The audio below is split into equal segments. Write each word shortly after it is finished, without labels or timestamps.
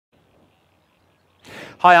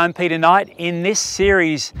Hi, I'm Peter Knight. In this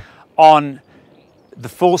series on the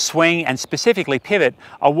full swing and specifically pivot,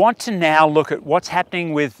 I want to now look at what's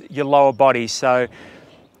happening with your lower body. So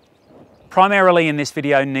primarily in this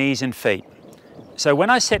video, knees and feet. So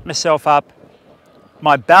when I set myself up,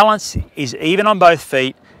 my balance is even on both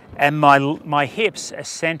feet and my hips are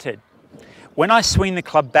centered. When I swing the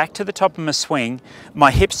club back to the top of my swing,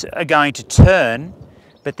 my hips are going to turn,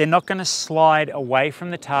 but they're not going to slide away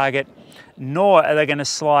from the target, nor are they going to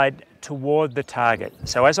slide toward the target.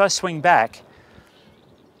 So as I swing back,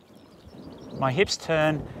 my hips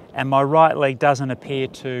turn and my right leg doesn't appear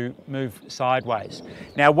to move sideways.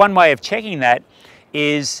 Now, one way of checking that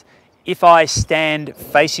is if I stand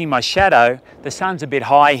facing my shadow, the sun's a bit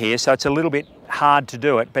high here, so it's a little bit hard to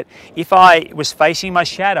do it, but if I was facing my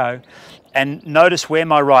shadow and notice where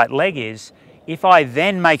my right leg is, if I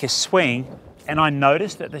then make a swing and I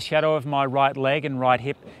notice that the shadow of my right leg and right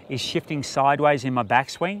hip is shifting sideways in my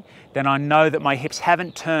backswing, then I know that my hips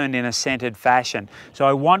haven't turned in a centered fashion. So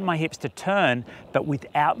I want my hips to turn, but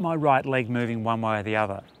without my right leg moving one way or the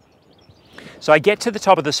other. So I get to the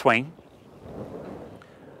top of the swing,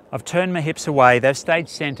 I've turned my hips away, they've stayed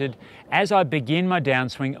centered. As I begin my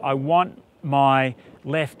downswing, I want my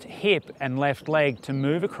left hip and left leg to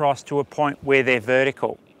move across to a point where they're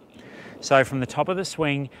vertical. So from the top of the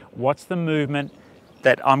swing, what's the movement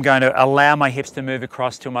that I'm going to allow my hips to move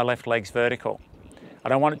across till my left leg's vertical? I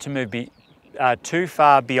don't want it to move too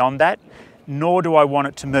far beyond that, nor do I want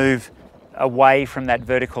it to move away from that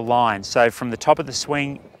vertical line. So from the top of the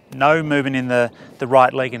swing, no movement in the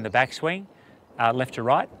right leg in the backswing, left to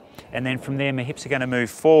right. And then from there, my hips are going to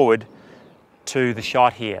move forward to the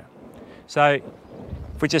shot here. So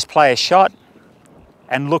if we just play a shot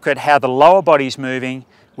and look at how the lower body's moving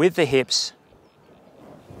with the hips,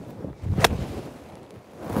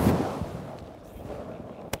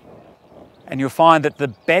 and you'll find that the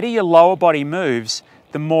better your lower body moves,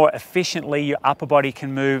 the more efficiently your upper body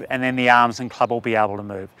can move, and then the arms and club will be able to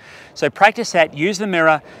move. So practice that, use the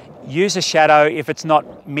mirror, use a shadow if it's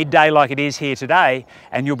not midday like it is here today,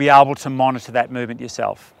 and you'll be able to monitor that movement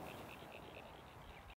yourself.